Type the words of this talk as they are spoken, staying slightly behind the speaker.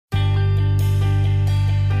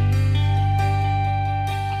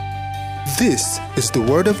This is the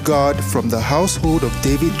Word of God from the Household of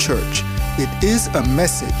David Church. It is a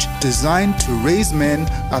message designed to raise men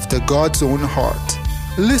after God's own heart.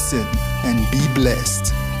 Listen and be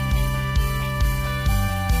blessed.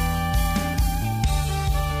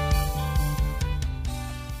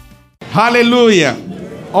 Hallelujah.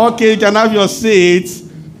 Okay, you can have your seat.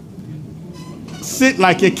 Sit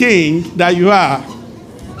like a king that you are.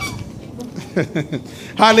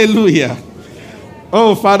 Hallelujah.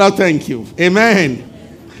 Oh, Father, thank you. Amen.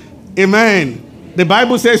 Amen. The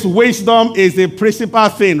Bible says wisdom is the principal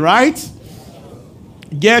thing, right?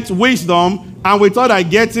 Get wisdom, and we thought that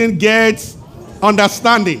get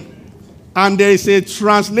understanding. And there is a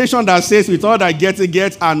translation that says we thought that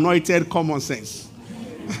get anointed common sense.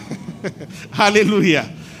 Hallelujah.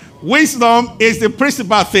 Wisdom is the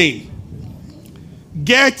principal thing.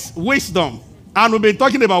 Get wisdom. And we've been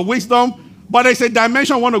talking about wisdom, but there's a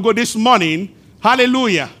dimension I want to go this morning.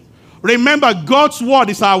 Hallelujah. Remember, God's word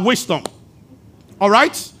is our wisdom. All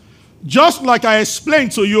right? Just like I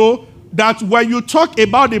explained to you that when you talk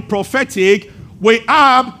about the prophetic, we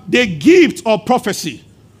have the gift of prophecy.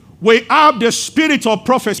 We have the spirit of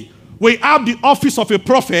prophecy. We have the office of a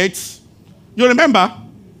prophet. You remember?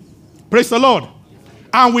 Praise the Lord.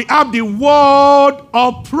 And we have the word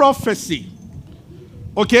of prophecy.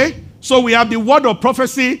 Okay? So we have the word of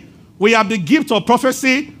prophecy. We have the gift of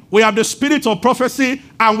prophecy. We have the spirit of prophecy.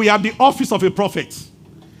 And we have the office of a prophet.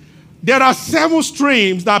 There are 7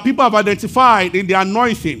 streams that people have identified in the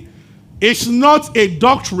anointing. It's not a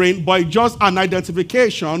doctrine, but just an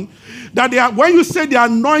identification. That when you say the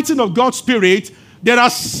anointing of God's Spirit, there are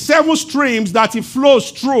 7 streams that it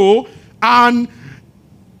flows through. And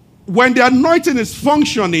when the anointing is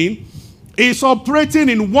functioning, it's operating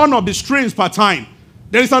in one of the streams per time.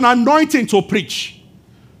 There is an anointing to preach.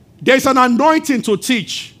 There is an anointing to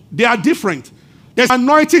teach. They are different. There's an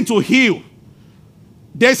anointing to heal.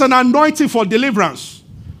 There's an anointing for deliverance.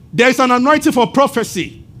 There's an anointing for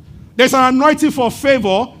prophecy. There's an anointing for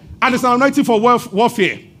favor. And there's an anointing for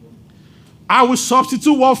warfare. I will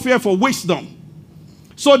substitute warfare for wisdom.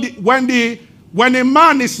 So when a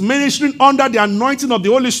man is ministering under the anointing of the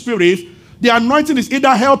Holy Spirit, the anointing is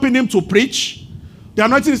either helping him to preach, the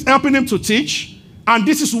anointing is helping him to teach, and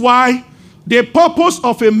this is why the purpose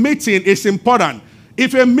of a meeting is important.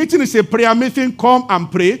 If a meeting is a prayer meeting, come and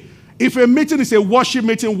pray. If a meeting is a worship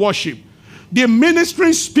meeting, worship. The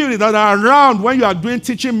ministering spirit that are around when you are doing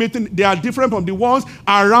teaching meeting, they are different from the ones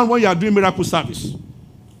around when you are doing miracle service.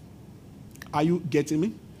 Are you getting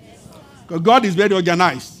me? Because God is very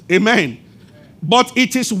organized. Amen. But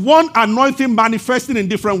it is one anointing manifesting in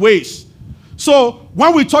different ways. So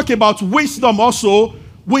when we talk about wisdom also,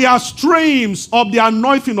 we have streams of the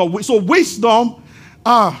anointing of wisdom. So wisdom,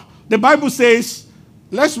 the Bible says,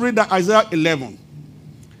 let's read that Isaiah 11.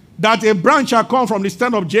 That a branch shall come from the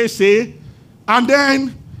stem of Jesse, and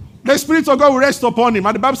then the Spirit of God will rest upon him.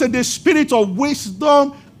 And the Bible said the spirit of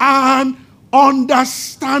wisdom and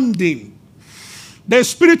understanding. The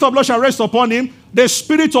Spirit of God shall rest upon him, the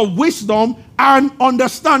spirit of wisdom and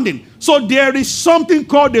understanding. So there is something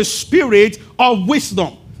called the spirit of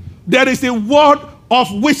wisdom. There is the word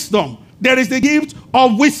of wisdom. There is the gift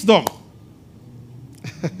of wisdom.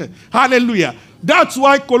 Hallelujah. That's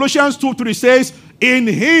why Colossians 2:3 says, in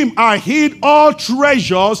him are hid all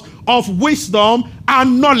treasures of wisdom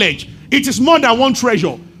and knowledge. It is more than one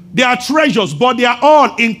treasure. There are treasures, but they are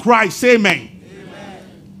all in Christ. Amen.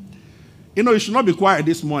 You know, you should not be quiet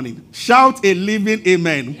this morning. Shout a living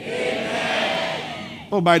amen. Amen.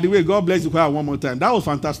 Oh, by the way, God bless the choir one more time. That was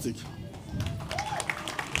fantastic.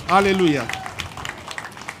 Hallelujah.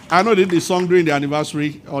 I know they did the song during the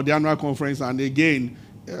anniversary or the annual conference, and again,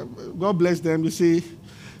 God bless them. You see,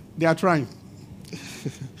 they are trying.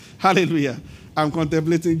 Hallelujah. I'm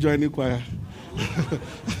contemplating joining choir.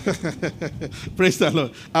 Praise the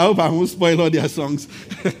Lord. I hope I won't spoil all their songs.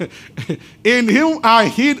 In him are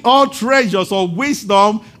hid all treasures of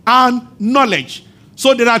wisdom and knowledge.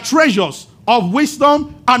 So there are treasures of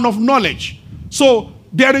wisdom and of knowledge. So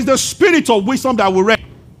there is the spirit of wisdom that we read.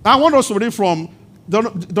 I want us to read from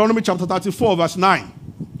Deuteronomy chapter 34 verse 9.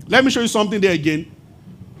 Let me show you something there again.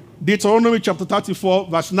 Deuteronomy chapter 34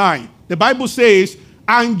 verse 9. The Bible says,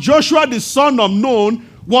 and Joshua the son of Nun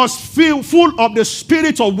was full of the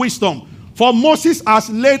spirit of wisdom, for Moses has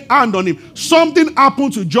laid hand on him. Something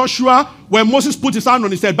happened to Joshua when Moses put his hand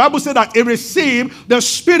on his head. The Bible said that he received the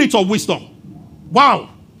spirit of wisdom. Wow.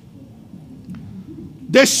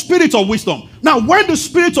 The spirit of wisdom. Now, when the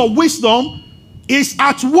spirit of wisdom is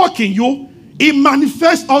at work in you, it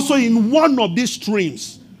manifests also in one of these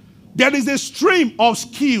streams. There is a stream of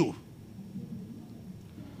skill.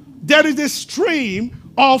 There is a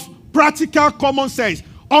stream of practical common sense,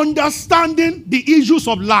 understanding the issues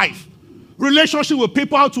of life, relationship with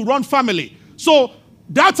people, how to run family. So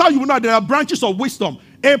that's how you know there are branches of wisdom.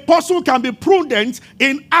 A person can be prudent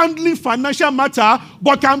in handling financial matter,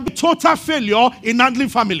 but can be total failure in handling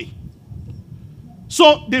family.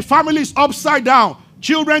 So the family is upside down,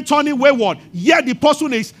 children turning wayward, yet the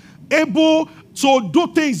person is able to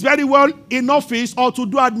do things very well in office or to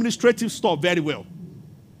do administrative stuff very well.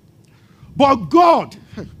 But God,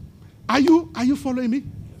 are you following me?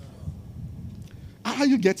 Are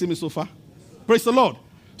you getting me so far? Praise the Lord.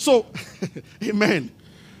 So, amen.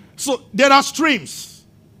 So there are streams.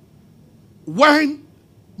 When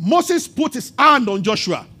Moses put his hand on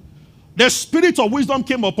Joshua, the spirit of wisdom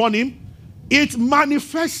came upon him. It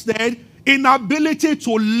manifested in ability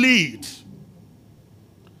to lead.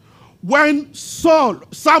 When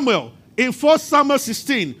Samuel, in 1 Samuel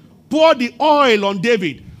 16, poured the oil on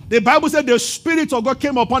David, the Bible said the Spirit of God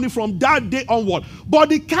came upon him from that day onward. But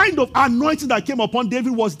the kind of anointing that came upon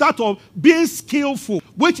David was that of being skillful,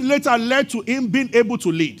 which later led to him being able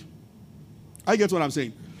to lead. I get what I'm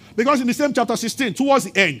saying. Because in the same chapter 16, towards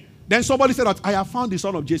the end, then somebody said that I have found the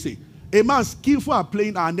son of Jesse, a man skillful at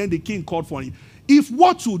playing, and then the king called for him. If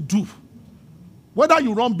what you do, whether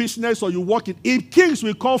you run business or you work it, if kings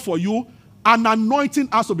will call for you, an anointing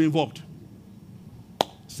has to be involved.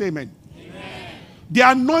 Say amen. Amen. The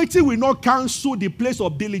anointing will not cancel the place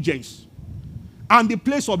of diligence and the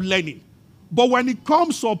place of learning. But when it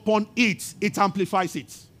comes upon it, it amplifies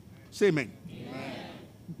it. Say amen. Amen.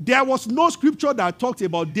 There was no scripture that talked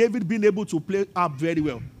about David being able to play up very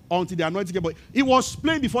well until the anointing came. It was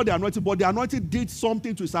playing before the anointing, but the anointing did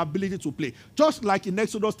something to his ability to play. Just like in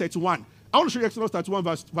Exodus 31. I want to show you Exodus 31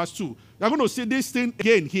 verse 2. You're going to see this thing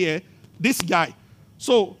again here. This guy.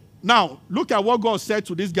 So now, look at what God said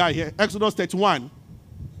to this guy here. Exodus 31.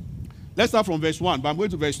 Let's start from verse 1, but I'm going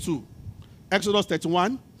to verse 2. Exodus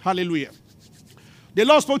 31. Hallelujah. The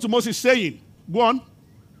Lord spoke to Moses saying, go on.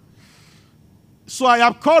 So I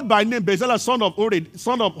have called by name Bezalel, son of Uri,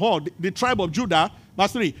 son of Hur, the tribe of Judah.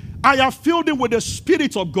 Verse 3. I have filled him with the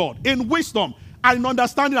Spirit of God, in wisdom, and in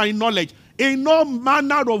understanding, and in knowledge, in all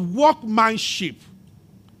manner of workmanship.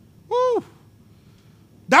 Woo.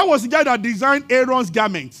 That was the guy that designed Aaron's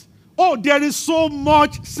garments. Oh, there is so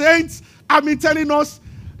much, saints. I've been telling us,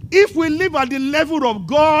 if we live at the level of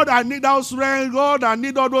God, I need our strength, God, I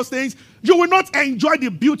need all those things, you will not enjoy the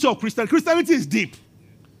beauty of Christianity. Christianity is deep.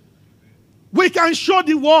 We can show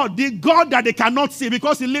the world the God that they cannot see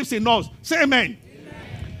because he lives in us. Say amen.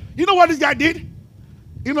 Amen. You know what this guy did?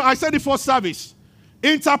 You know, I said it for service.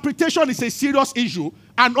 Interpretation is a serious issue,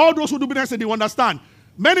 and all those who do business, they understand.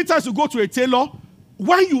 Many times you go to a tailor,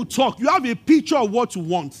 when you talk, you have a picture of what you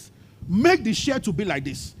want. Make the shirt to be like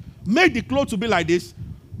this. Make the clothes to be like this.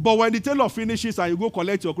 But when the tailor finishes and you go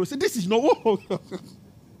collect your clothes, say, this is no.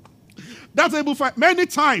 That's able to. Many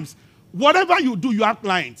times, whatever you do, you have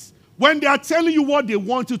clients. When they are telling you what they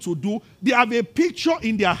want you to do, they have a picture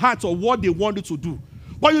in their heart of what they want you to do.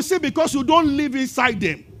 But you see, because you don't live inside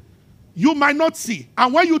them, you might not see.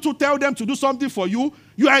 And when you to tell them to do something for you,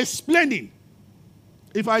 you are explaining.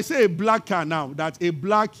 If I say a black car now, that's a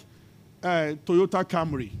black Toyota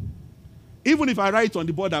Camry. Even if I write on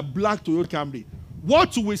the board a black Toyota Camry,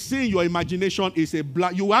 what you will see in your imagination is a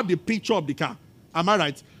black. You have the picture of the car. Am I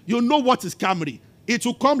right? You know what is Camry. It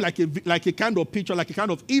will come like a kind of picture, like a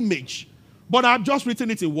kind of image. But I've just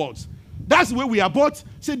written it in words. That's the way we are. But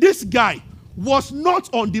see, this guy was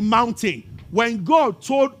not on the mountain when God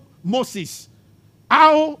told Moses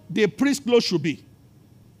how the priest's clothes should be.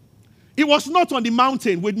 He was not on the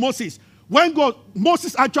mountain with Moses. When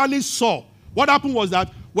Moses actually saw, what happened was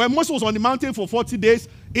that when Moses was on the mountain for 40 days,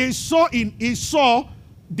 he saw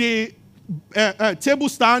the table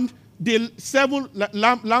stand, the 7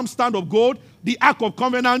 lampstand of gold, the Ark of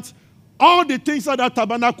Covenant, all the things of that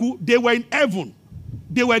tabernacle, they were in heaven.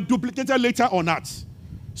 They were duplicated later on earth.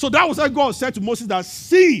 So that was why God said to Moses that,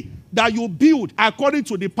 see that you build according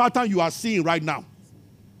to the pattern you are seeing right now.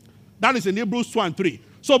 That is in Hebrews 2 and 3.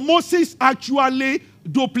 So Moses actually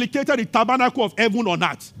duplicated the tabernacle of heaven on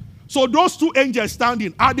earth. So those 2 angels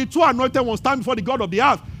standing are the 2 anointed ones standing before the God of the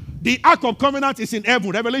earth. The Ark of Covenant is in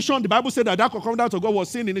heaven. Revelation, the Bible said that the Ark of Covenant of God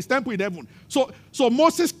was seen in his temple in heaven. So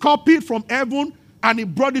Moses copied from heaven and he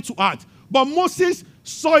brought it to earth. But Moses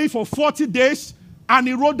saw it for 40 days and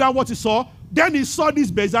he wrote down what he saw. Then he saw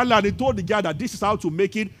this Bezalel and he told the guy that this is how to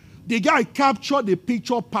make it. The guy captured the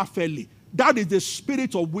picture perfectly. That is the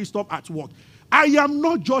spirit of wisdom at work. I am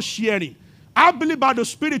not just sharing. I believe by the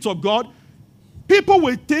Spirit of God, people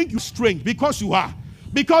will think you're strange because you are.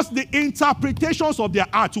 Because the interpretations of their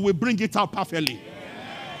art will bring it out perfectly.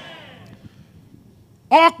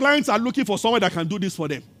 All clients are looking for someone that can do this for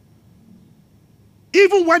them.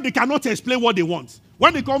 Even when they cannot explain what they want.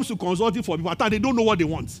 When it comes to consulting for people, they don't know what they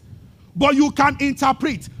want. But you can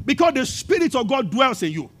interpret because the Spirit of God dwells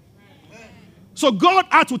in you. So God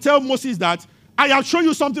had to tell Moses that, I have shown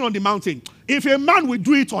you something on the mountain. If a man will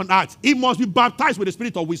do it on earth, he must be baptized with the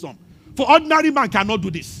Spirit of wisdom. For ordinary man cannot do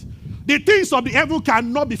this. The things of the heaven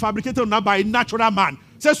cannot be fabricated by a natural man.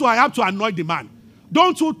 So I have to anoint the man.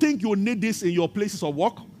 Don't you think you need this in your places of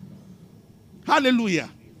work? Hallelujah.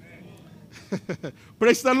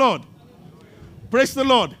 Praise the Lord. Praise the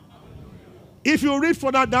Lord. If you read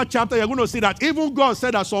further that chapter, you're going to see that even God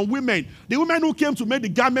said that some women, the women who came to make the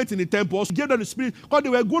garment in the temple, also gave them the Spirit because they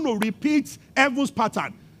were going to repeat heaven's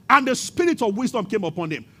pattern. And the Spirit of wisdom came upon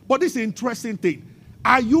them. But this is an interesting thing.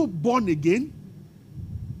 Are you born again?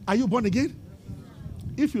 Are you born again?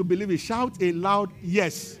 If you believe it, shout a loud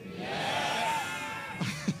yes.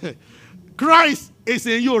 Yes. Christ is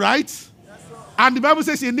in you, right? Yes, and the Bible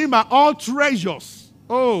says in him are all treasures.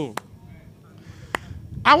 Oh.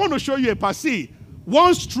 I want to show you a passage.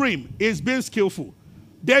 One stream is being skillful.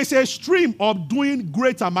 There is a stream of doing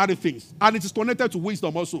great and mighty things. And it is connected to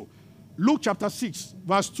wisdom also. Luke chapter 6,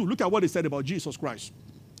 verse 2. Look at what they said about Jesus Christ.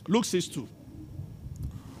 Luke 6, 2.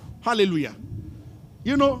 Hallelujah.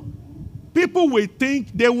 You know, people will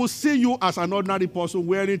think they will see you as an ordinary person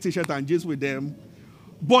wearing t-shirt and jeans with them.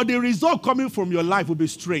 But the result coming from your life will be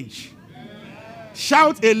strange. Amen.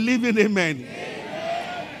 Shout a living amen.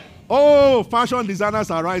 Amen. Oh, fashion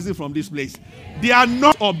designers are rising from this place. They are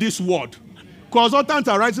not of this world. Consultants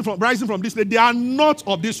are rising from this place. They are not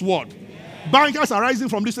of this world. Bankers are rising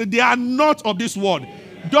from this place. They are not of this world.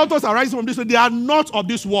 Doctors are rising from this place. They are not of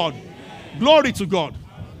this world. Glory to God.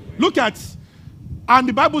 Look at, and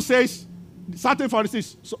the Bible says, certain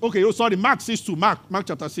Pharisees, Mark 6 2, Mark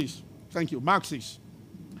chapter 6. Thank you, Mark 6.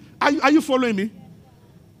 Are you following me?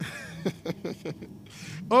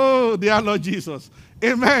 Oh, dear Lord Jesus.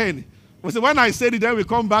 Amen. So when I said it, then we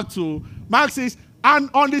come back to Mark 6. And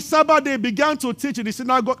on the Sabbath day began to teach in the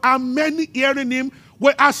synagogue, and many hearing him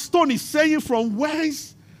were astonished, saying, from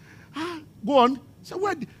whence? Go on. So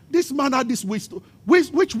where this man had this wisdom,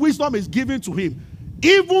 which wisdom is given to him?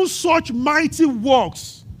 Even such mighty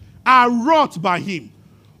works are wrought by him.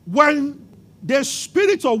 When the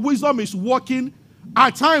Spirit of wisdom is working,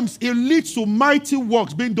 at times it leads to mighty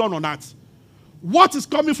works being done on earth. What is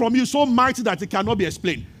coming from you is so mighty that it cannot be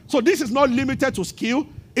explained. So this is not limited to skill.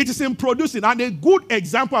 It is in producing. And a good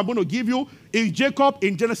example I'm going to give you is Jacob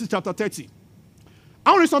in Genesis chapter 30. I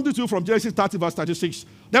want to read something to you from Genesis 30 verse 36.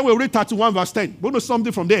 Then we'll read 31 verse 10. We'll know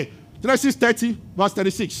something from there. Genesis 30 verse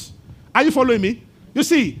 36. Are you following me? You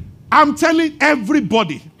see, I'm telling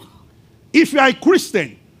everybody, if you are a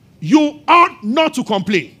Christian, you ought not to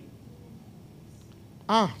complain.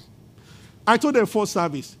 I told them first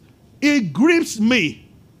service, it grieves me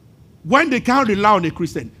when they can't rely on a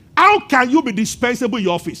Christian. How can you be dispensable in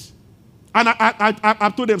your office? And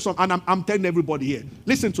I've told them something, and I'm telling everybody here,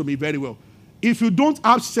 listen to me very well. If you don't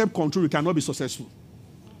have self-control, you cannot be successful.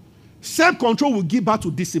 Self-control will give birth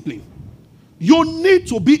to discipline. You need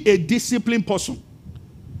to be a disciplined person.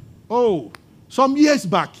 Oh, some years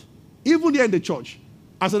back, even here in the church,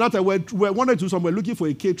 as an actor, we wanted to do something, we're looking for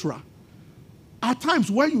a caterer. At times,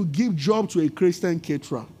 when you give job to a Christian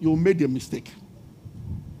caterer, you made a mistake.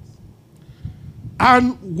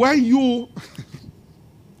 And when you...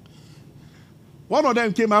 one of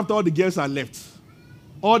them came after all the guests had left.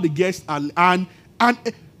 All the guests are... And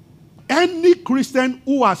any Christian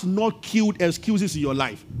who has not killed excuses in your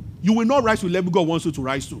life, you will not rise to the level God wants you to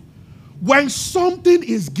rise to. When something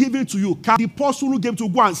is given to you, can the person who gave to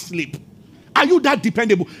go and sleep? Are you that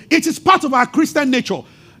dependable? It is part of our Christian nature.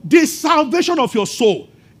 The salvation of your soul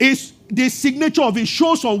is the signature of it,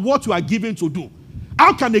 shows on what you are given to do.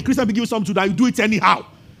 How can a Christian be given something to do that you do it anyhow?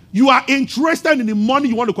 You are interested in the money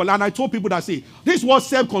you want to collect. And I told people that say, this is what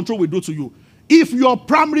self-control will do to you. If your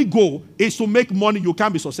primary goal is to make money, you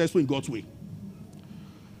can't be successful in God's way.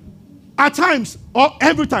 At times, or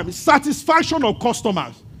every time, satisfaction of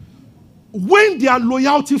customers, when their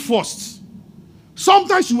loyalty first,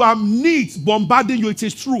 sometimes you have needs bombarding you, it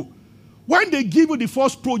is true. When they give you the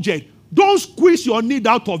first project, don't squeeze your need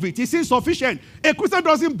out of it. It's insufficient. A Christian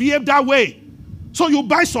doesn't behave that way. So you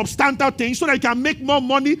buy substantial things so that you can make more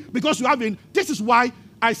money because you have this is why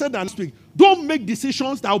I said that last week. Don't make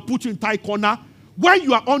decisions that will put you in tight corner. When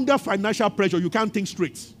you are under financial pressure, you can't think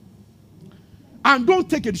straight. And don't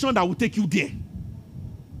take a decision that will take you there.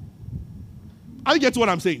 Are you getting what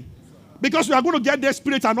I'm saying? Because you are going to get their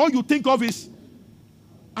spirit and all you think of is...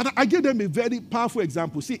 And I give them a very powerful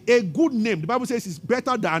example. See, a good name, the Bible says, is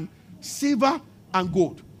better than silver and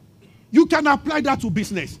gold. You can apply that to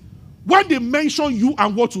business. When they mention you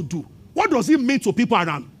and what to do, what does it mean to people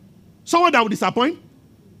around? Someone that will disappoint?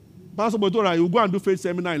 Pastor Botora, you go and do faith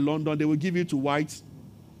seminar in London, they will give you to white.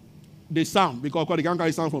 They sound, because they can't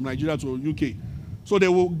carry sound from Nigeria to UK. So they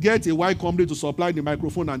will get a white company to supply the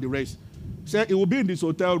microphone and the rest. Say it will be in this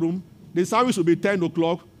hotel room. The service will be 10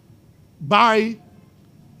 o'clock. By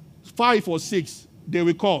 5 or 6, they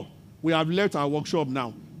will call. We have left our workshop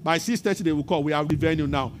now. By 6:30, they will call. We have the venue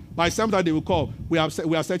now. By 7:30, they will call. We are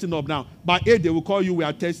setting up now. By 8, they will call you. We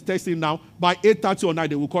are testing now. By 8:30 or 9,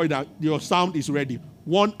 they will call you that your sound is ready.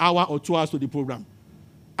 1 hour or 2 hours to the program.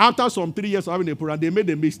 After some 3 years of having a program, they made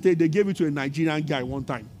a mistake. They gave it to a Nigerian guy one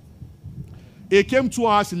time. He came 2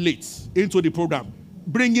 hours late into the program,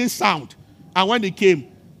 bringing sound. And when he came,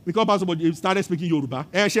 because Pastor he started speaking Yoruba,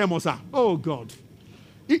 oh God.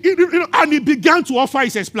 And he began to offer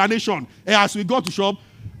his explanation as we got to shop.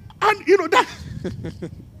 And that.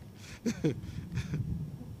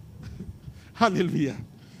 Hallelujah.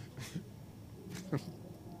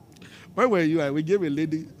 Where were you? We gave a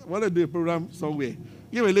lady, wanted to do a program somewhere.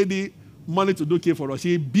 Gave a lady money to do care for us.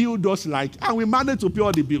 She billed us and we managed to pay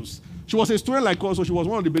all the bills. She was a student like us, so she was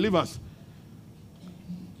one of the believers.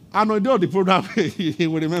 And on the day of the program,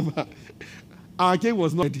 you will remember, our cake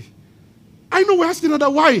was not ready. I know we're asking her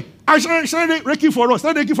why. I started raking for us,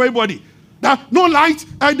 started raking for everybody. That no light,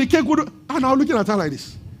 and the cake would. And I was looking at her like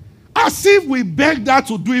this. As if we begged her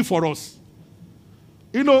to do it for us.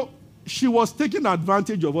 She was taking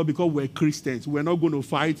advantage of us because we're Christians. We're not going to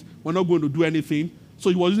fight. We're not going to do anything. So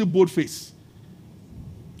he was using bold face.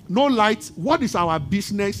 No light. What is our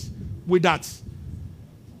business with that?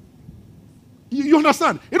 You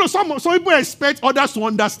understand? Some people expect others to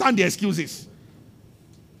understand the excuses.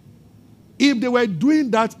 If they were doing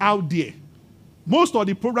that out there, most of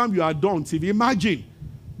the program you are done, TV, imagine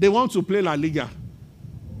they want to play La Liga.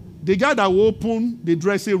 The guy that will open the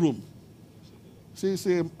dressing room,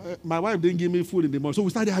 say, my wife didn't give me food in the morning. So we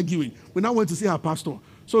started arguing. We now went to see our pastor.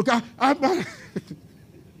 So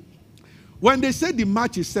when they said the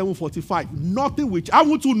match is 7:45, nothing which I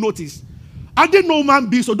want to notice. I didn't know man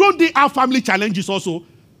be, so don't they have family challenges also?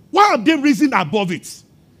 Why have they risen above it?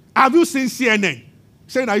 Have you seen CNN?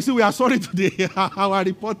 Saying that, you see, we are sorry today. Our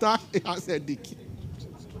reporter has said Dick.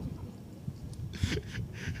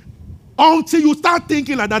 Until you start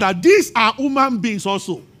thinking like that, these are human beings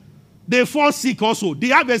also. They fall sick also. They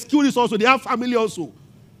have excuses also. They have family also.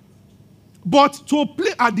 But to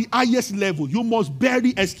play at the highest level, you must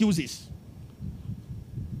bury excuses.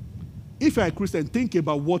 If you're a Christian, think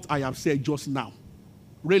about what I have said just now.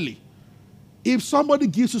 Really. If somebody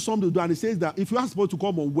gives you something to do and he says that if you are supposed to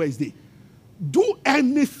come on Wednesday, do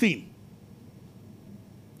anything.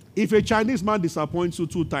 If a Chinese man disappoints you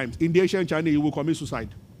 2 times, in the ancient China, he will commit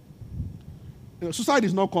suicide. Suicide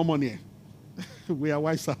is not common here. We are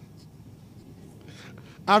wiser.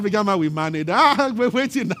 African man, we manage. We're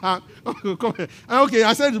waiting now. Okay,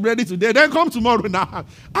 I said it's ready today. Then come tomorrow now.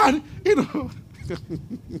 And,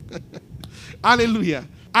 hallelujah.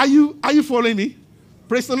 Are you following me?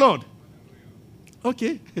 Praise the Lord.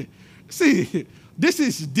 Okay. See, this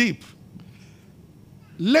is deep.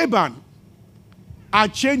 Laban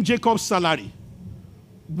had changed Jacob's salary.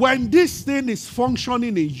 When this thing is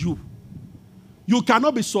functioning in you, you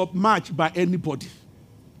cannot be submerged by anybody.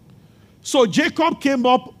 So Jacob came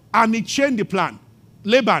up and he changed the plan.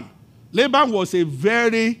 Laban was a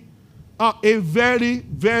very,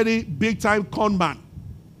 very big-time con man.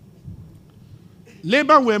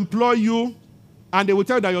 Laban will employ you, and they will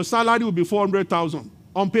tell you that your salary will be 400,000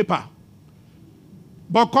 on paper.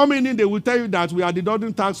 But coming in, they will tell you that we are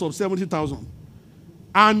deducting tax of 70,000.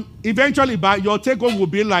 And eventually, your take-home will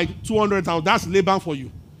be like 200,000. That's Laban for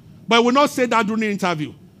you. But we will not say that during the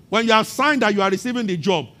interview. When you have signed that you are receiving the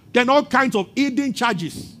job, then all kinds of hidden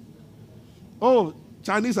charges. Oh,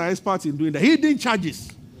 Chinese are experts in doing that. Hidden charges.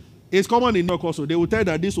 It's common in New York also. They will tell you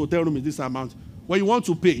that this hotel room is this amount. When you want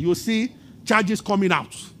to pay, you see charges coming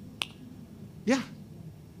out. Yeah.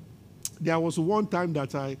 There was one time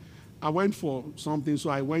that I went for something, so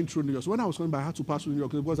I went through New York. So when I was coming back, I had to pass through New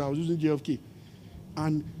York because I was using JFK.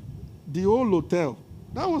 And the old hotel,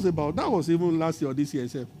 that was even last year or this year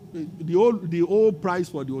itself. The old price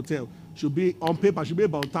for the hotel should be, on paper, should be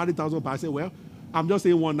about 30,000. I said, well, I'm just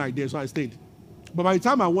staying one night there, so I stayed. But by the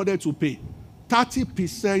time I wanted to pay,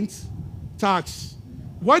 30% tax.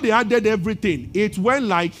 When they added everything, it went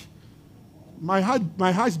like, my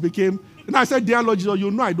heart became, and I said, dear Lord Jesus,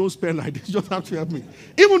 you know I don't spend like this. You just have to help me.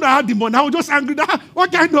 Even though I had the money, I was just angry.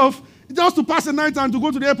 What kind of, just to pass the night and to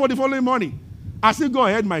go to the airport the following morning. I still go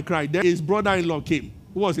ahead my cry. Then his brother-in-law came,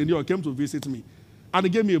 who was in New York, came to visit me. And he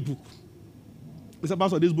gave me a book. He said,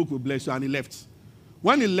 Pastor, this book will bless you. And he left.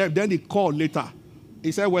 When he left, then he called later.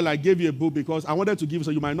 He said, well, I gave you a book because I wanted to give you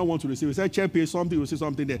so you might not want to receive. He said, check pay something, you'll see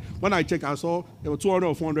something there. When I checked, I saw there were $200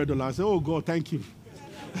 or $400. I said, oh, God, thank you.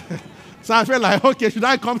 So I felt like, okay, should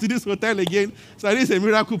I come to this hotel again? So this is a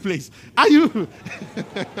miracle place. Are you?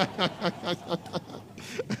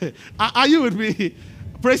 Are you with me?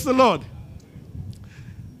 Praise the Lord.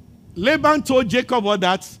 Laban told Jacob all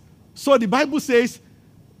that. So the Bible says,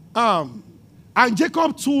 and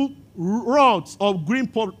Jacob took rods of green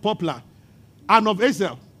poplar and of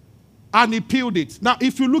hazel, and he peeled it. Now,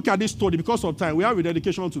 if you look at this story, because of time, we have a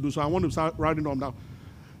dedication to do, so I want to start writing them down.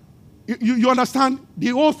 You understand the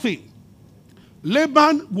whole thing.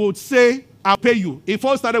 Laban would say, I'll pay you. It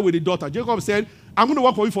first started with the daughter. Jacob said, I'm going to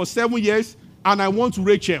work for you for 7 years, and I want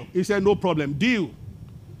Rachel. He said, no problem. Deal.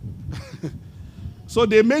 So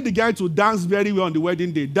they made the guy to dance very well on the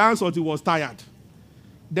wedding day. Dance until he was tired.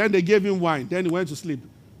 Then they gave him wine. Then he went to sleep.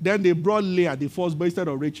 Then they brought Leah, the firstborn, instead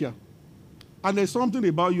of Rachel. And there's something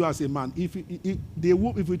about you as a man. If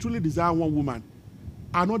you truly desire one woman,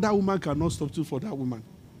 another woman cannot substitute for that woman.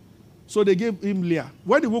 So they gave him Leah.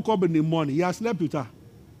 When he woke up in the morning, he had slept with her.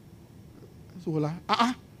 So like,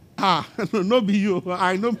 no be you.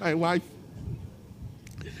 I know my wife.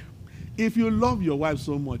 If you love your wife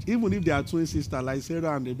so much, even if they are twin sisters like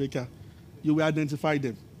Sarah and Rebecca, you will identify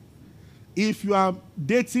them. If you are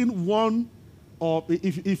dating one, or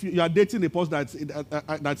if you are dating a person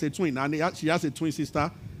that's a twin, and she has a twin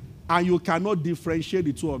sister, and you cannot differentiate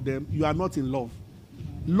the two of them, you are not in love.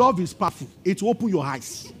 Love is powerful. It will open your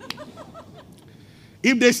eyes.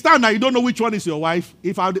 If they stand and you don't know which one is your wife,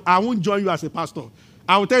 if I won't join you as a pastor,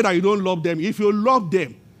 I will tell you that you don't love them. If you love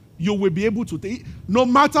them, you will be able to take, no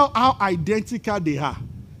matter how identical they are,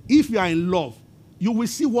 if you are in love, you will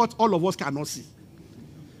see what all of us cannot see.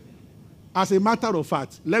 As a matter of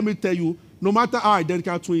fact, let me tell you, no matter how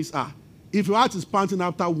identical twins are, if your heart is panting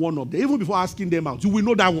after one of them, even before asking them out, you will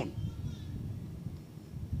know that one.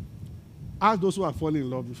 Ask those who are falling in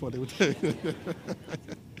love before they will tell you.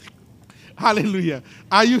 Hallelujah.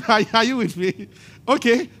 Are you with me?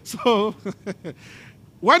 Okay, so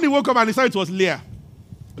when he woke up and he saw it was Leah,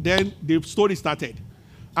 then the story started.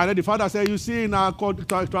 And then the father said, you see, in our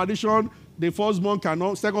tradition, the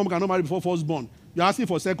second cannot marry before firstborn. You're asking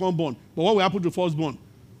for secondborn. But what will happen to firstborn?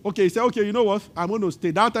 Okay, he said, okay, you know what? I'm going to stay.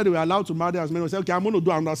 That time they were allowed to marry as many. He said, okay, I'm going to do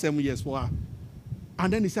another 7 years for her.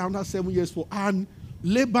 And then he said, another 7 years for her. And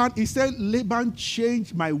Laban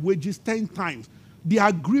changed my wages 10 times. The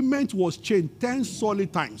agreement was changed 10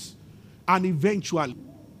 solid times. And eventually,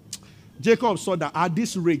 Jacob saw that at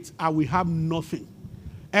this rate, I will have nothing.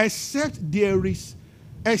 Except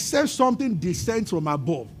something descends from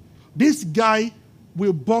above. This guy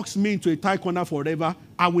will box me into a tight corner forever.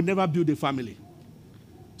 I will never build a family.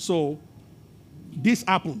 So, this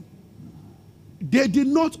happened. They did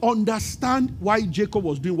not understand why Jacob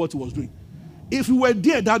was doing what he was doing. If we were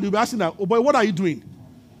there, Dad, we'd be asking that, oh boy, what are you doing?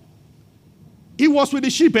 He was with the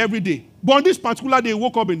sheep every day. But on this particular day, he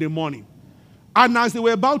woke up in the morning. And as they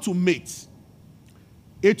were about to mate,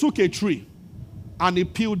 he took a tree and he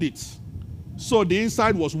peeled it. So the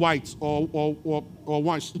inside was white or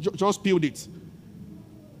white. Just peeled it.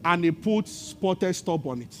 And he put spotted stuff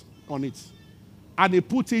on it. And he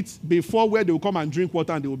put it before where they would come and drink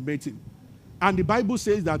water and they would mate it. And the Bible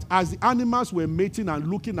says that as the animals were mating and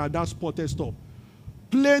looking at that spotted stuff,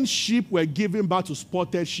 plain sheep were giving birth to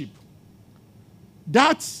spotted sheep.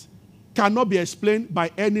 That cannot be explained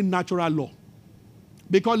by any natural law.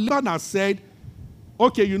 Because Laban has said,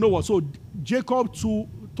 okay, you know what? So Jacob too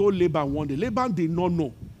told Laban one day. Laban did not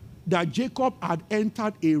know that Jacob had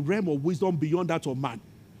entered a realm of wisdom beyond that of man.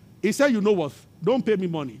 He said, you know what? Don't pay me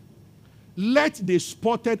money. Let the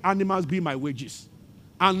spotted animals be my wages.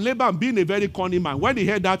 And Laban, being a very cunning man, when he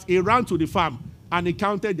heard that, he ran to the farm and he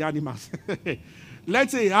counted the animals.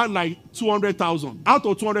 Let's say he had like 200,000. Out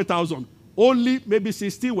of 200,000, only maybe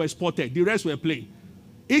 16 were spotted. The rest were plain.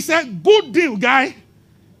 He said, good deal, guy.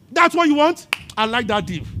 That's what you want? I like that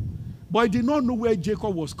deal. But he did not know where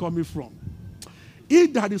Jacob was coming from. He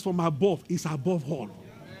that is from above is above all.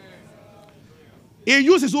 He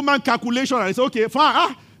used his human calculation and he said, okay,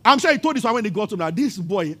 fine. I'm sure he told this one when he got to that. This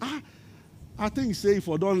boy, I think he said, if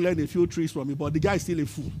I don't learn a few tricks from me, but the guy is still a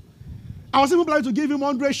fool. I was even planning to give him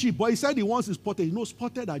 100 sheep, but he said he wants his spotted. You know,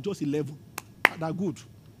 spotted are just 11. They're good.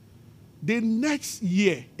 The next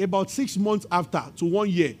year, about 6 months after, to 1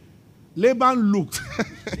 year, Laban looked.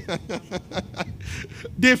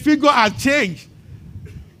 The figure had changed.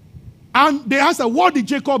 And they asked her, what did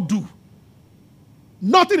Jacob do?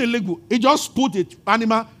 Nothing illegal. He just put the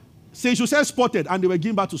animal, say she said spotted, and they were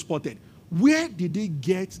giving back to spotted. Where did they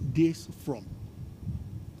get this from?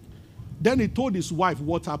 Then he told his wife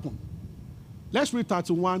what happened. Let's read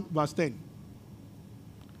 31 verse 10.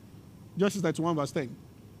 Genesis 31 verse 10.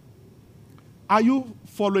 Are you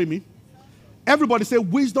following me? Everybody say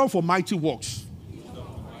wisdom for mighty works.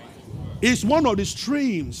 It's one of the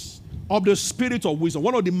streams of the spirit of wisdom.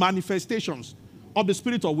 One of the manifestations of the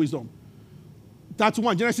spirit of wisdom.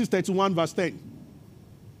 31, Genesis 31 verse 10.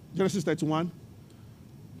 Genesis 31.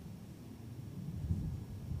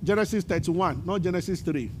 Genesis 31, not Genesis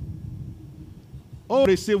 3. Oh,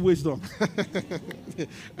 receive wisdom.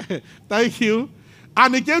 Thank you.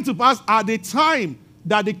 And it came to pass at the time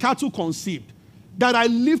that the cattle conceived, that I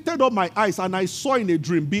lifted up my eyes and I saw in a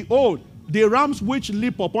dream, behold, the rams which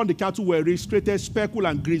leap upon the cattle were restrained, speckled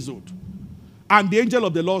and grizzled. And the angel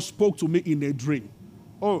of the Lord spoke to me in a dream.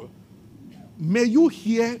 Oh, may you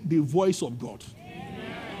hear the voice of God.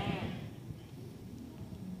 Amen.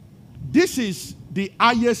 This is the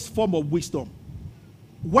highest form of wisdom.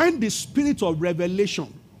 When the spirit of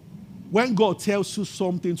revelation, when God tells you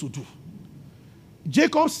something to do.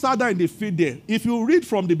 Jacob sat down in the field there. If you read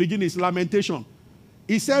from the beginning, it's lamentation.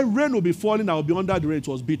 He said, rain will be falling, I will be under the rain. It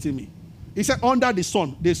was beating me. He said, under the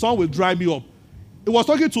sun will dry me up. He was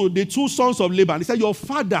talking to the two sons of Laban. He said, your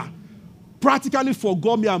father practically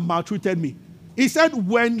forgot me and maltreated me. He said,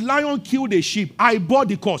 when lion killed a sheep, I bore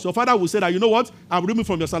the cost. Your father will say that, you know what? I'm removing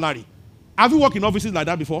from your salary. Have you worked in offices like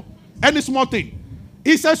that before? Any small thing.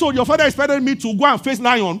 He said, so your father expected me to go and face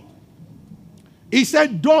lion. He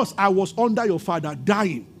said, thus I was under your father,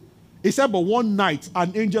 dying. He said, but one night,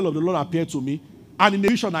 an angel of the Lord appeared to me, and in a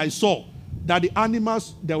vision I saw that the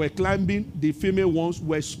animals that were climbing, the female ones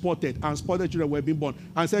were spotted, and spotted children were being born.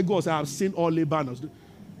 And said, God, I have seen all Laban's.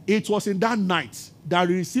 It was in that night that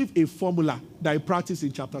he received a formula that he practiced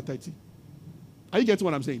in chapter 30. Are you getting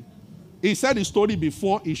what I'm saying? He said the story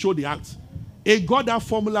before he showed the act. He got that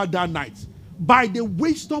formula that night by the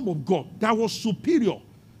wisdom of God that was superior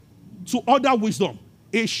to other wisdom.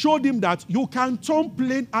 It showed him that you can turn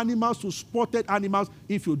plain animals to spotted animals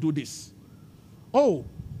if you do this. Oh,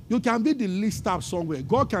 you can be the least star somewhere.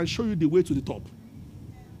 God can show you the way to the top.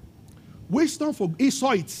 Wisdom for he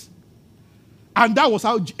saw it. And that was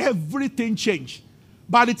how everything changed.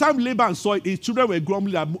 By the time Laban saw it, his children were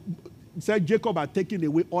grumbling. He said, Jacob had taken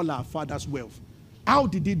away all our father's wealth. How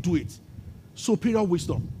did he do it? Superior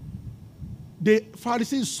wisdom. The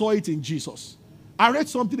Pharisees saw it in Jesus. I read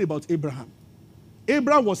something about Abraham.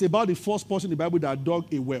 Abraham was about the first person in the Bible that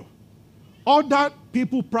dug a well. Other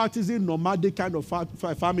people practicing nomadic kind of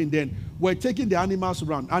farming then were taking the animals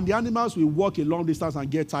around, and the animals will walk a long distance and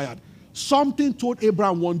get tired. Something told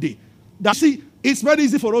Abraham one day that, see, it's very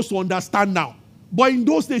easy for us to understand now. But in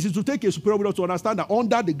those days, it would take a superior wisdom to understand that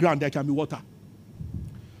under the ground there can be water.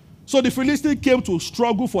 So the Philistine came to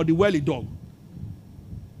struggle for the well he dug.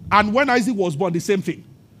 And when Isaac was born, the same thing.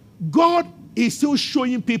 God is still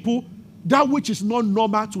showing people that which is not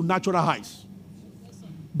normal to natural eyes.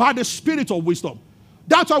 By the spirit of wisdom.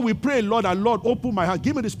 That's why we pray, Lord, and Lord, open my heart.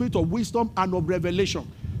 Give me the spirit of wisdom and of revelation.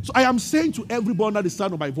 So I am saying to everyone under the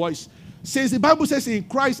sound of my voice, since the Bible says in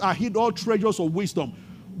Christ are hid all treasures of wisdom,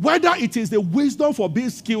 whether it is the wisdom for being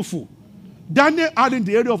skillful, Daniel had in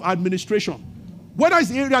the area of administration, whether it's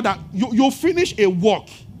the area that you finish a work,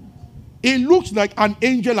 it looks like an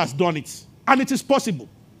angel has done it, and it is possible.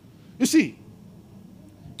 You see,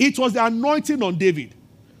 it was the anointing on David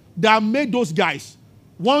that made those guys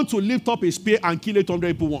want to lift up a spear and kill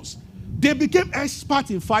 800 people once. They became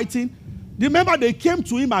experts in fighting. Remember, they came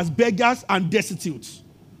to him as beggars and destitute.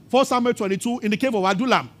 1 Samuel 22 in the cave of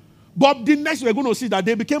Adullam. But the next we're going to see that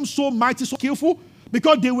they became so mighty, so skillful,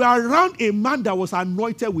 because they were around a man that was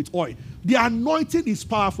anointed with oil. The anointing is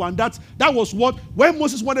powerful, and that was what, when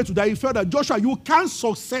Moses wanted to die, he felt that, Joshua, you can't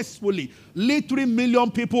successfully lead 3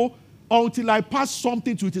 million people until I pass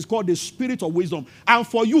something to it. It's called the spirit of wisdom. And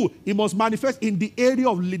for you, it must manifest in the area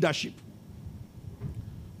of leadership.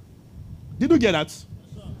 Did you get that? Yes,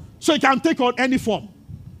 so it can take on any form.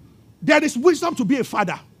 There is wisdom to be a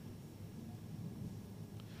father.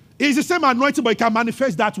 It's the same anointing, but it can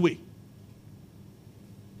manifest that way.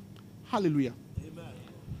 Hallelujah. Amen.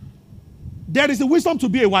 There is the wisdom to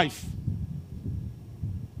be a wife.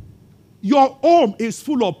 Your home is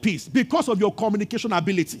full of peace because of your communication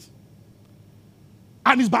ability.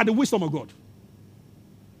 And it's by the wisdom of God.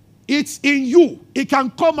 It's in you. It can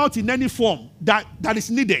come out in any form that is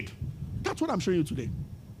needed. That's what I'm showing you today.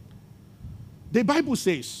 The Bible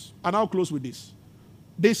says, and I'll close with this,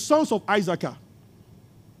 the sons of Issachar.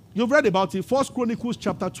 You've read about it, 1 Chronicles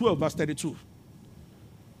chapter 12, verse 32.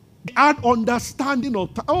 They had understanding of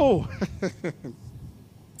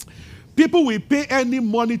people will pay any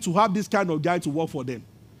money to have this kind of guy to work for them.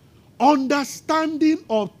 Understanding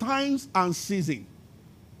of times and season.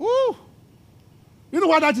 Ooh. You know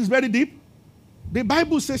why that is very deep? The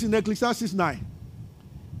Bible says in Ecclesiastes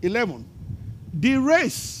 9:11, the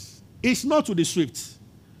race is not to the swift.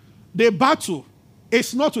 The battle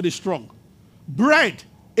is not to the strong. Bread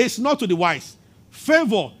is not to the wise.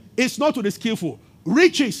 Favor is not to the skillful.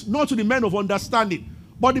 Riches not to the men of understanding.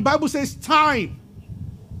 But the Bible says time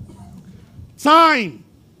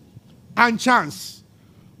and chance.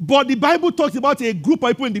 But the Bible talks about a group of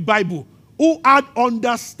people in the Bible who had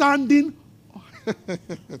understanding.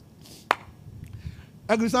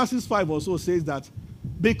 Ecclesiastes 5 also says that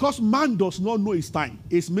because man does not know his time,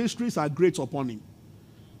 his mysteries are great upon him.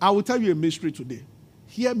 I will tell you a mystery today.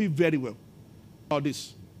 Hear me very well about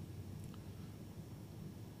this.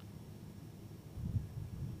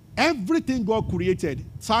 Everything God created,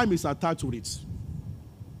 time is attached to it.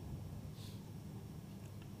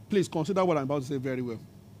 Please consider what I'm about to say very well.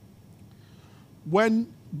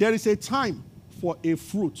 When there is a time for a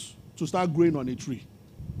fruit to start growing on a tree,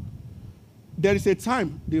 there is a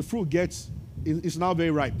time the fruit is now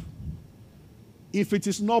very ripe. If it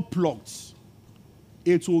is not plucked,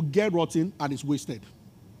 it will get rotten and it's wasted.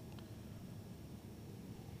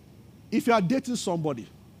 If you are dating somebody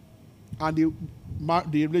and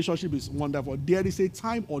the relationship is wonderful, there is a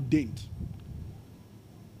time ordained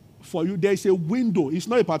for you. There is a window. It's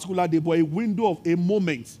not a particular day, but a window of a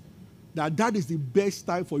moment that is the best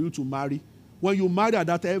time for you to marry. When you marry at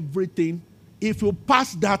that everything, if you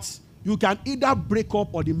pass that, you can either break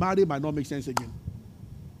up or the marriage might not make sense again.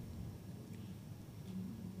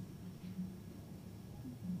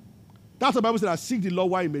 That's the Bible says that seek the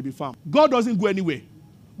Lord while he may be found. God doesn't go anywhere.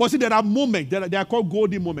 But see, there are moments. They are called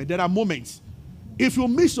golden moments. There are moments. If you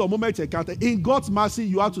miss your moment encounter, in God's mercy,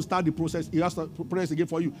 you have to start the process. He has to process again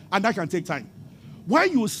for you. And that can take time.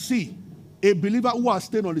 When you see a believer who has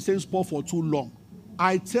stayed on the same spot for too long,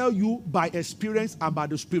 I tell you by experience and by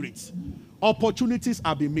the Spirit, opportunities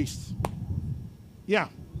have been missed. Yeah.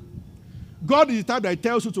 God is the type that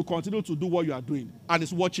tells you to continue to do what you are doing and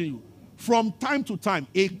is watching you. From time to time,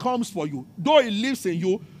 it comes for you. Though it lives in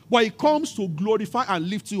you, but it comes to glorify and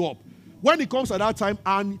lift you up. When it comes at that time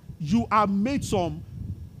and you have made some,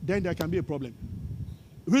 then there can be a problem.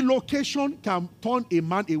 Relocation can turn a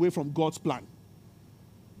man away from God's plan.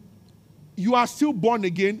 You are still born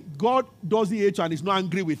again. God doesn't hate you and is not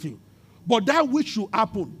angry with you. But that which should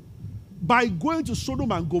happen, by going to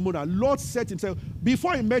Sodom and Gomorrah, Lord set himself,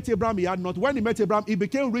 before he met Abraham, he had not. When he met Abraham, he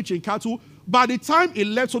became rich in cattle. By the time he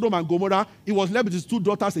left Sodom and Gomorrah, he was left with his 2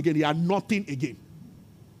 daughters again. He had nothing again.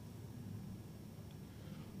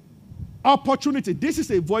 Opportunity. This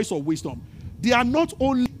is a voice of wisdom. They are not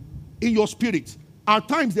only in your spirit. At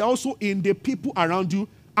times, they're also in the people around you.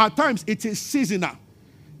 At times, it is seasonal.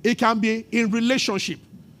 It can be in relationship.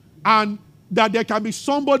 And that there can be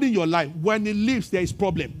somebody in your life, when he leaves, there is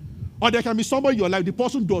problem. Or there can be somebody in your life, the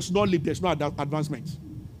person does not leave, there's no advancement.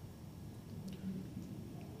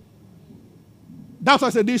 That's why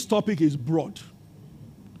I said this topic is broad.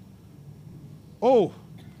 Oh,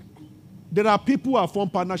 there are people who have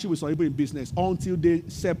formed partnership with some people in business until they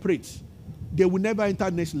separate. They will never enter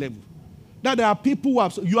next level. Now there are people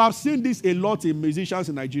you have seen this a lot in musicians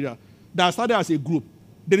in Nigeria that started as a group.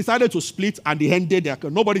 They decided to split and they ended their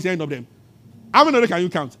career. Nobody's hearing of them. How many can you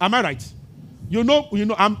count? Am I right? You know,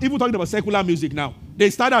 I'm even talking about secular music now. They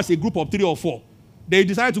started as a group of 3 or 4. They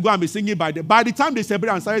decided to go and be singing by the time they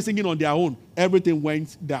separated and started singing on their own, everything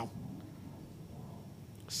went down.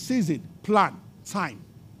 Season, plan, time.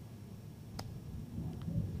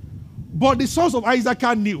 But the sons of Isaac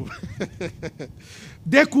knew.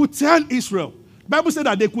 They could tell Israel. The Bible said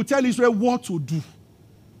that they could tell Israel what to do.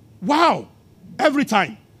 Wow. Every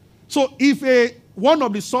time. So if one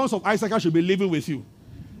of the sons of Isaac should be living with you,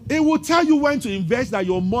 it will tell you when to invest that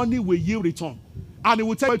your money will yield return. And it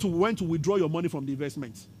will tell you when to withdraw your money from the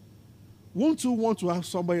investment. Won't you want to have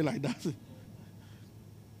somebody like that?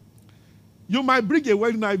 You might bring a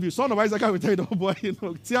wedding ivy. Son of Isaac will tell you, oh boy,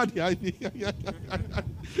 tear the ivy.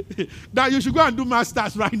 That you should go and do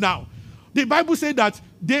masters right now. The Bible said that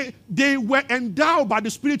they were endowed by the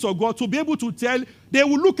Spirit of God to be able to tell. They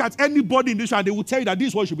will look at anybody in this and they will tell you that this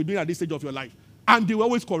is what you should be doing at this stage of your life. And they were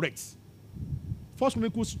always correct. 1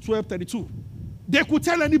 Chronicles 12:32. They could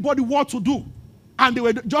tell anybody what to do. And they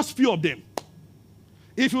were just few of them.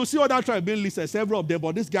 If you see other tribes being listed, several of them,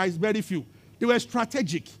 but these guys, very few. They were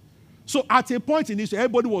strategic. So at a point in this,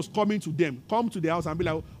 everybody was coming to them, come to the house and be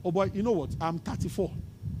like, oh boy, you know what? I'm 34.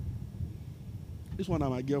 This one is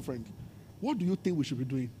my girlfriend. What do you think we should be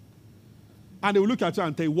doing? And they will look at you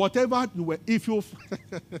and tell you, whatever you were, if you...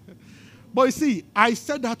 But you see, I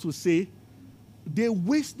said that to say, the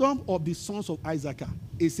wisdom of the sons of Isaac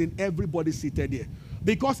is in everybody seated here.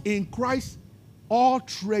 Because in Christ, all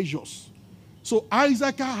treasures. So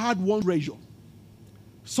Isaac had one treasure.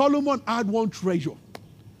 Solomon had one treasure.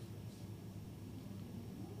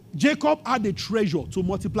 Jacob had a treasure to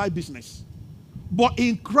multiply business. But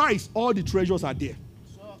in Christ, all the treasures are there.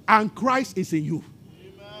 And Christ is in you.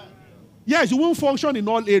 Amen. Yes, you won't function in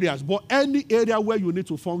all areas, but any area where you need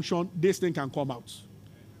to function, this thing can come out.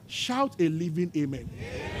 Shout a living amen.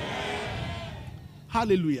 Amen.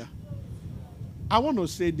 Hallelujah. I want to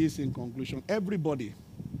say this in conclusion. Everybody,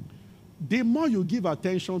 the more you give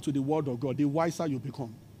attention to the word of God, the wiser you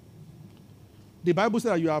become. The Bible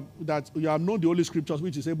says that you have known the Holy Scriptures,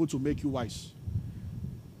 which is able to make you wise.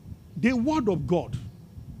 The word of God.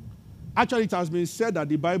 Actually, it has been said that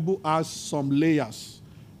the Bible has some layers.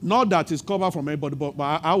 Not that it's covered from everybody, but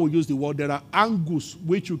I will use the word. There are angles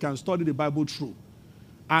which you can study the Bible through.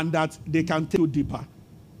 And that they can take you deeper.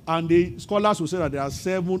 And the scholars will say that there are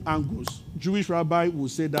 7 angles. Jewish rabbi will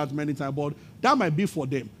say that many times, but that might be for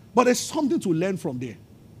them. But there's something to learn from there.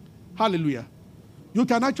 Hallelujah. You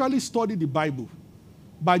can actually study the Bible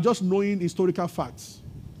by just knowing historical facts.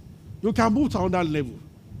 You can move to another level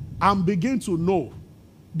and begin to know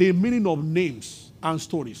the meaning of names and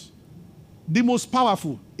stories. The most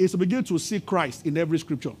powerful is to begin to see Christ in every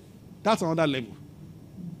scripture. That's another level.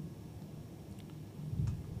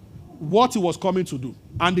 What he was coming to do.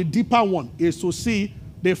 And the deeper one is to see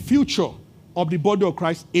the future of the body of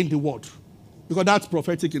Christ in the world. Because that's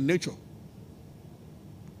prophetic in nature.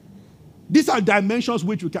 These are dimensions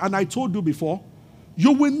which you can, and I told you before,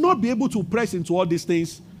 you will not be able to press into all these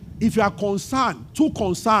things if you are concerned, too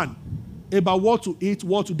concerned about what to eat,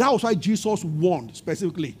 what to. That was why Jesus warned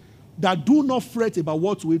specifically that do not fret about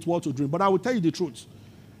what to eat, what to drink. But I will tell you the truth.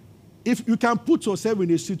 If you can put yourself in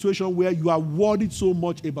a situation where you are worried so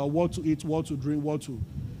much about what to eat, what to drink, what to.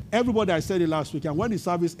 Everybody, I said it last week, and when the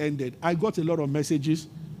service ended, I got a lot of messages,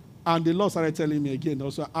 and the Lord started telling me again.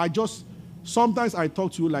 Also, sometimes I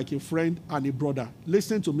talk to you like a friend and a brother.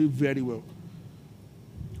 Listen to me very well.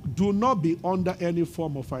 Do not be under any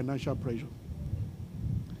form of financial pressure.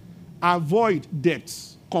 Avoid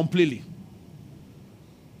debts completely.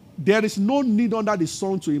 There is no need under the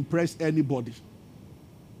sun to impress anybody.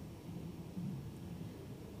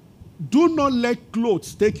 Do not let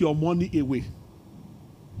clothes take your money away.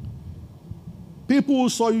 People who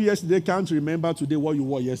saw you yesterday can't remember today what you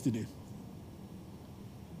wore yesterday.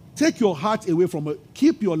 Take your heart away from it.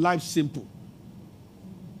 Keep your life simple.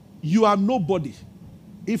 You are nobody.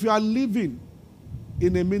 If you are living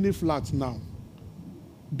in a mini flat now,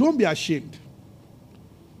 don't be ashamed.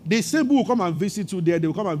 The same people will come and visit you there. They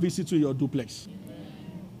will come and visit you in your duplex.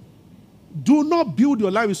 Do not build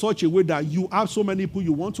your life in such a way that you have so many people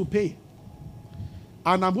you want to pay.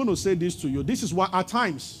 And I'm going to say this to you. This is why at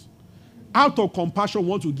times, out of compassion, we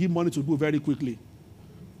want to give money to people very quickly.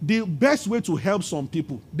 The best way to help some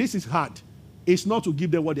people, this is hard, is not to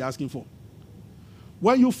give them what they're asking for.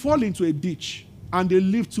 When you fall into a ditch and they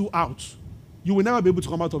lift you out, you will never be able to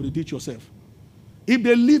come out of the ditch yourself. If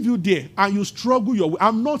they leave you there and you struggle your way,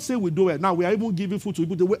 I'm not saying we do it. Now we are even giving food to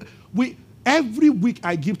people. Every week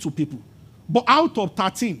I give to people. But out of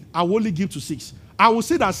 13, I will only give to 6. I will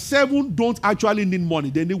say that 7 don't actually need money.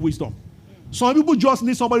 They need wisdom. Some people just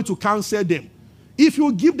need somebody to counsel them. If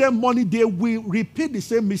you give them money, they will repeat the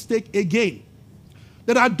same mistake again.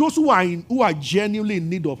 There are those who are genuinely in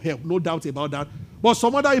need of help, no doubt about that. But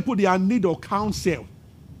some other people, they are in need of counsel.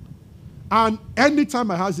 And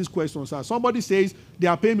anytime I ask this question, sir, somebody says they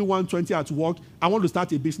are paying me 120 at work, I want to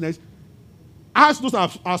start a business. Ask those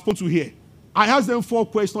I've spoken to here. I ask them 4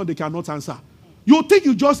 questions they cannot answer. You think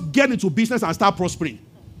you just get into business and start prospering.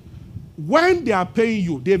 When they are paying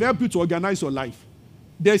you, they've helped you to organize your life.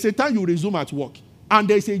 There's a time you resume at work, and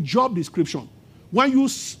there's a job description. When you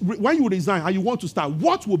resign and you want to start,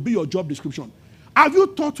 what will be your job description? Have you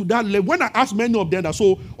thought to that level? When I ask many of them that,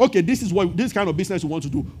 so, okay, this kind of business you want to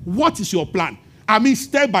do. What is your plan? I mean,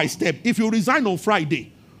 step by step. If you resign on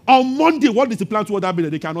Friday, on Monday, what is the plan toward that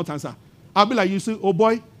business? They cannot answer. I'll be like, you say, oh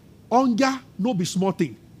boy, hunger, no be small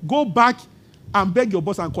thing. Go back and beg your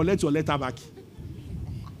boss and collect your letter back.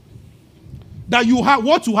 That you have,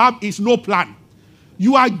 what you have is no plan.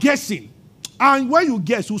 You are guessing. And when you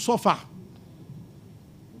guess, you suffer.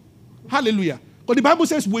 Hallelujah. But the Bible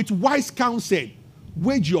says, with wise counsel,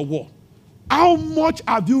 wage your war. How much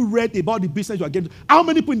have you read about the business you are getting? How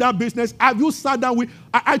many people in that business have you sat down with?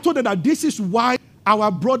 I told them that this is why our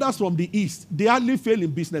brothers from the East, they hardly fail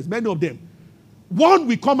in business, many of them. One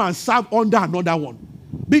will come and serve under another one.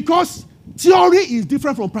 Because theory is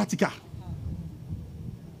different from practical.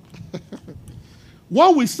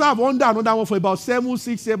 One will serve under another one for about 7,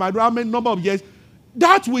 6, 7, I don't know how many number of years.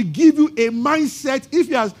 That will give you a mindset. If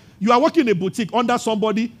you are working in a boutique under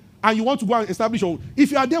somebody and you want to go and establish your own,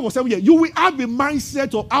 if you are there for 7 years, you will have a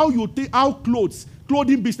mindset of how you think, how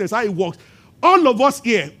clothing business, how it works. All of us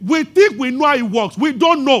here, we think we know how it works. We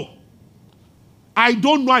don't know. I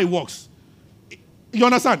don't know how it works. You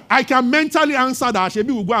understand? I can mentally answer that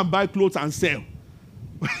Shebi will go and buy clothes and sell.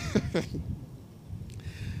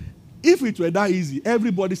 If it were that easy,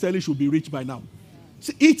 everybody selling should be rich by now.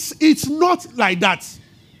 See, it's not like that.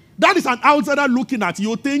 That is an outsider looking at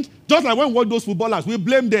you. Think, just like when we watch those footballers, we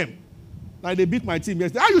blame them. Like they beat my team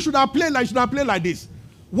yesterday. You should have played like this.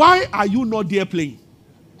 Why are you not there playing?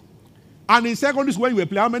 And in secondary school, when you were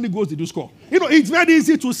playing, how many goals did you score? It's very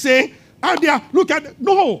easy to say, look at,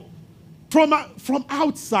 no. From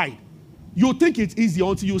outside, you think it's easy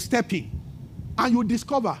until you step in. And you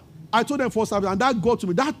discover. I told them for service, and that got to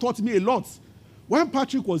me. That taught me a lot. When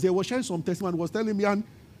Patrick was there, he was sharing some testimony, was telling me, and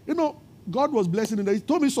God was blessing him. He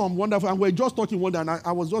told me some wonderful, and we're just talking one day, and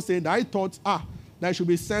I was just saying that I thought, that I should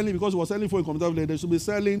be selling, because he was selling for a computer, they should be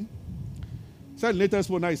selling latest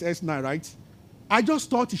phone, now it's S9, right? I just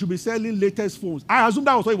thought he should be selling latest phones. I assumed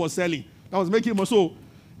that was what he was selling. That was making him. So,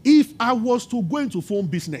 if I was to go into phone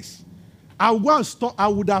business, I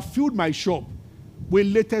would have filled my shop with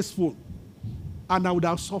latest phone, and I would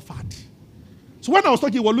have suffered. So when I was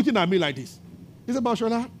talking, he was looking at me like this. He said,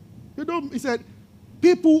 Bashola, he said,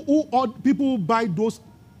 people who buy those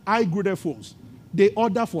high-graded phones, they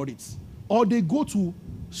order for it. Or they go to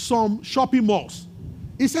some shopping malls.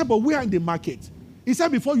 He said, but we are in the market. He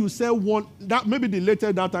said, before you sell one, that maybe the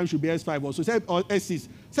latest that time should be S5 or so, or S6. He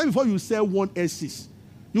said, before you sell one S6,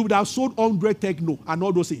 you would have sold 100 Techno and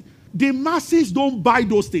all those things. The masses don't buy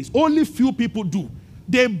those things. Only few people do.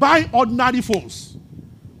 They buy ordinary phones.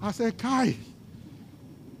 I said, Kai,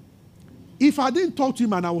 if I didn't talk to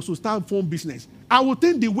him and I was to start phone business, I would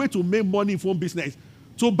think the way to make money in phone business,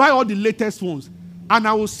 to buy all the latest phones, and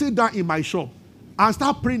I will sit down in my shop and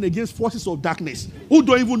start praying against forces of darkness who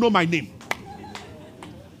don't even know my name.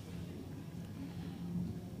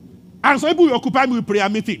 And some people will occupy me with prayer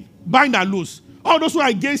meeting, bind and loose. All those who are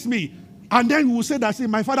against me. And then we will say that,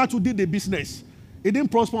 my father too did the business. It didn't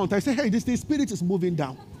prosper until I say, hey, this spirit is moving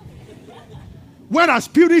down. Whereas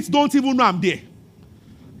spirits don't even know I'm there.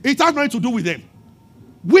 It has nothing to do with them.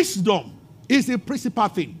 Wisdom is a principal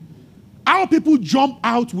thing. How people jump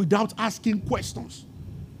out without asking questions.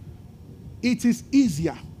 It is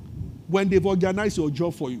easier when they've organized your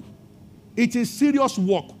job for you. It is serious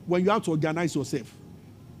work when you have to organize yourself.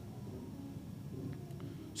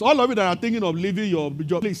 So all of you that are thinking of leaving your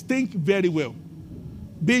job, please think very well.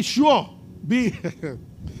 Be sure.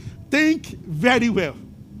 Think very well.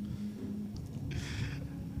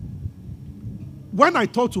 When I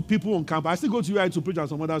talk to people on campus, I still go to UI to preach and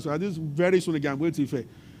some others. So this very soon again, I'm going to Ife.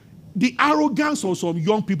 The arrogance of some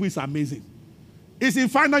young people is amazing. It's in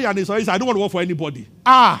final year and it's I don't want to work for anybody.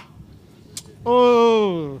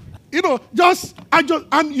 You just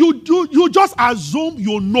assume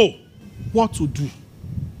you know what to do.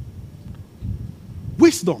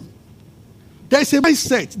 Wisdom. There's a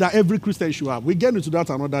mindset that every Christian should have. We get into that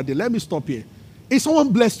another day. Let me stop here. Is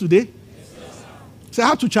someone blessed today? Yes, so I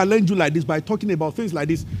have to challenge you like this by talking about things like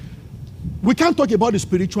this. We can't talk about the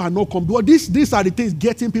spiritual and not come. But these are the things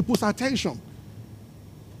getting people's attention.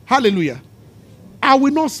 Hallelujah. I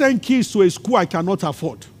will not send kids to a school I cannot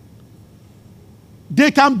afford.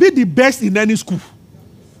 They can be the best in any school.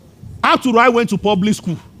 After I went to public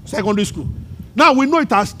school, secondary school. Now we know it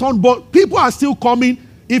has turned, but people are still coming.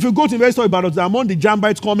 If you go to University of Ibadan, among the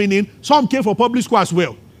Jambites coming in, some came from public school as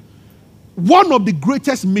well. One of the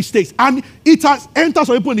greatest mistakes, and it has entered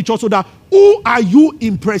some people in the church so that, who are you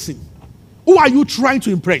impressing? Who are you trying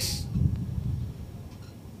to impress?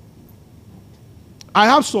 I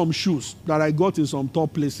have some shoes that I got in some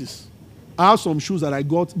top places. I have some shoes that I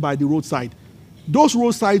got by the roadside. Those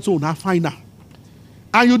roadside zones are finer.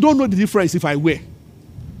 And you don't know the difference if I wear.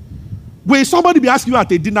 Will somebody be asking you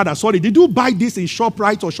at a dinner that, sorry, did you buy this in shop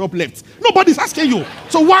right or shop left? Nobody's asking you.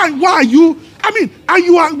 So why are you?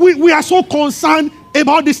 We are so concerned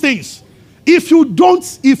about these things. If you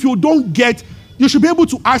don't get, you should be able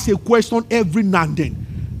to ask a question every now and then.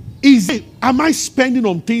 Am I spending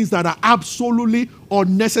on things that are absolutely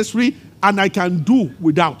unnecessary and I can do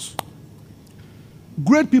without?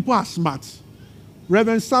 Great people are smart.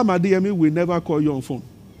 Reverend Sam Adeyemi will never call you on phone.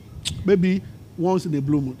 Maybe once in a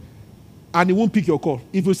blue moon. And he won't pick your call.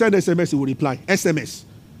 If you send SMS, he will reply. SMS.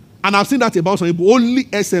 And I've seen that about some people. Only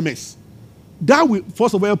SMS. That will,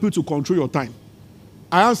 first of all, help you to control your time.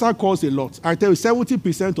 I answer calls a lot. I tell you,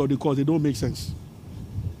 70% of the calls, they don't make sense.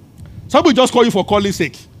 Somebody just call you for calling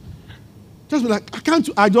sake. Just be like,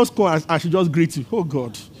 I just call, I should just greet you. Oh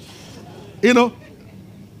God. You know,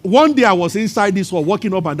 one day I was inside this hall,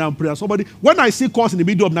 walking up and down prayer. Somebody, when I see calls in the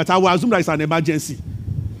middle of the night, I will assume that it's an emergency.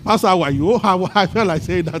 Pastor, how are you? Oh, I felt like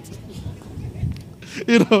saying that.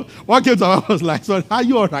 You know, one came to my was like, sorry, are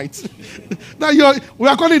you all right? Now we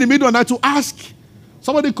are calling in the middle of the night to ask.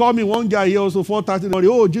 Somebody called me, one guy here also, 4:30 in the morning.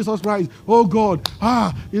 Oh, Jesus Christ. Oh, God.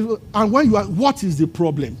 And when you are, what is the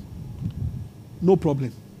problem? No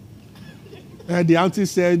problem. And the auntie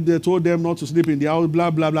said, they told them not to sleep in the house, blah,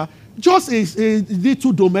 blah, blah. Just a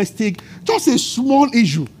little domestic, just a small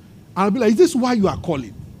issue. And I'll be like, is this why you are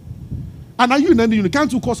calling? And are you in any unit?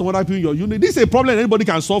 Can't you call some other people in your unit? This is a problem anybody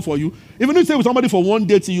can solve for you. Even if you stay with somebody for one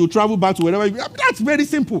day till you travel back to wherever, that's very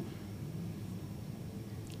simple.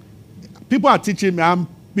 People are teaching me, I'm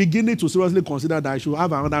beginning to seriously consider that I should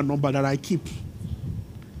have another number that I keep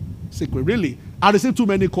secret. Really. I receive too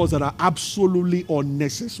many calls that are absolutely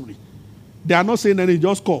unnecessary. They are not saying anything,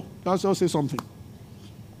 just call. Just say something.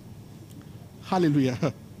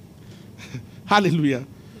 Hallelujah. Hallelujah.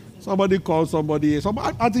 Somebody calls somebody.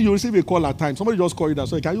 I think you receive a call at times. Somebody just call you that.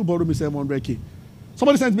 So can you borrow me 700K?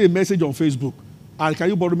 Somebody sent me a message on Facebook. Can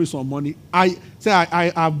you borrow me some money? I say,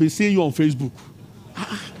 I've been seeing you on Facebook.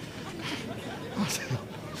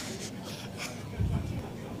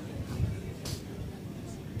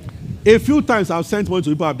 A few times I've sent money to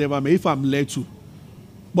people I've never met if I'm led to.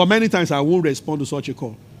 But many times I won't respond to such a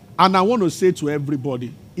call. And I want to say to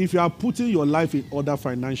everybody, if you are putting your life in order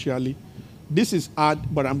financially, this is hard,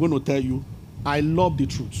 but I'm going to tell you, I love the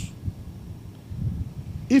truth.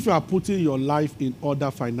 If you are putting your life in order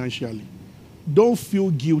financially, don't feel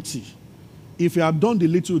guilty. If you have done the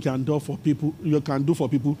little you can do for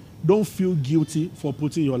people, don't feel guilty for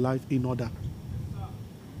putting your life in order.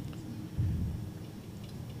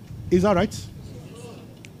 Is that right?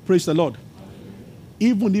 Praise the Lord.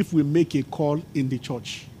 Even if we make a call in the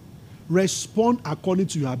church, respond according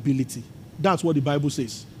to your ability. That's what the Bible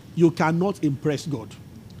says. You cannot impress God.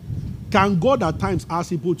 Can God at times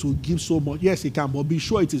ask people to give so much? Yes, he can, but be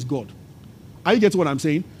sure it is God. Are you getting what I'm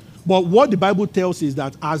saying? But what the Bible tells is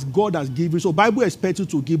that as God has given, so Bible expects you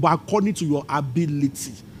to give, but according to your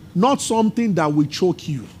ability. Not something that will choke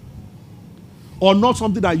you. Or not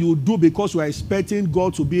something that you do because you are expecting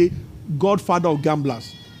God to be godfather of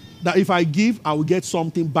gamblers. That if I give, I will get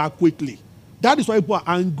something back quickly. That is why people are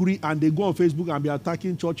angry and they go on Facebook and be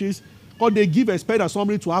attacking churches. Or they give expect that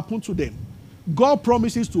something to happen to them. God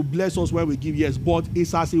promises to bless us when we give, yes, but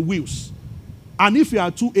it's as He wills. And if you are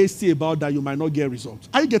too hasty about that, you might not get results.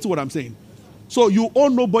 Are you getting what I'm saying? So you owe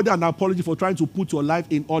nobody an apology for trying to put your life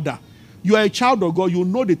in order. You are a child of God. You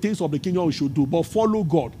know the things of the kingdom you should do, but follow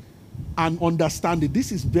God and understand it.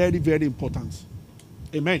 This is very, very important.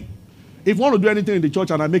 Amen. If you want to do anything in the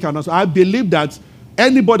church and I make an announcement, I believe that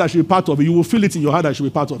anybody that should be part of it, you will feel it in your heart that should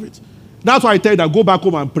be part of it. That's why I tell you that go back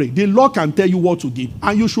home and pray. The Lord can tell you what to give,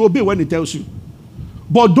 and you should obey when He tells you.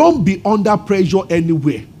 But don't be under pressure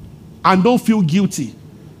anywhere, and don't feel guilty.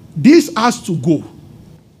 This has to go.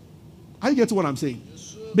 Are you getting what I'm saying?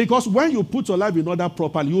 Yes, because when you put your life in order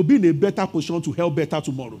properly, you'll be in a better position to help better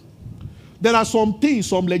tomorrow. There are some things,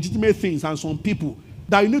 some legitimate things, and some people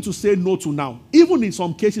that you need to say no to now. Even in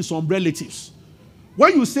some cases, some relatives.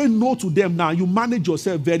 When you say no to them now, you manage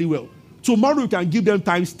yourself very well. Tomorrow you can give them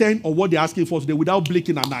times 10 of what they're asking for today without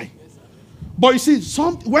blinking an eye. But you see,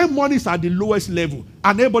 when money is at the lowest level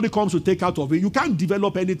and everybody comes to take out of it, you can't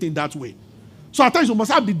develop anything that way. So at times you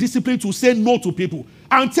must have the discipline to say no to people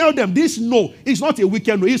and tell them this no is not a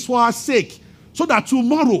weekend no, it's for our sake. So that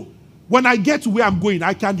tomorrow, when I get to where I'm going,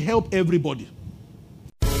 I can help everybody.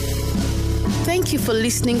 Thank you for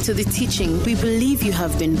listening to the teaching. We believe you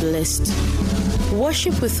have been blessed.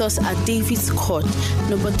 Worship with us at David's Court,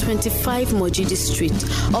 number 25 Mojidi Street,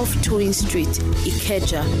 off Toyin Street,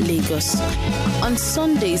 Ikeja, Lagos. On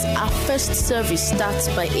Sundays, our first service starts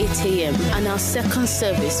by 8 a.m. and our second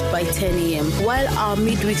service by 10 a.m., while our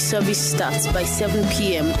midweek service starts by 7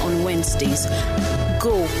 p.m. on Wednesdays.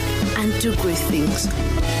 Go and do great things.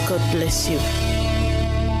 God bless you.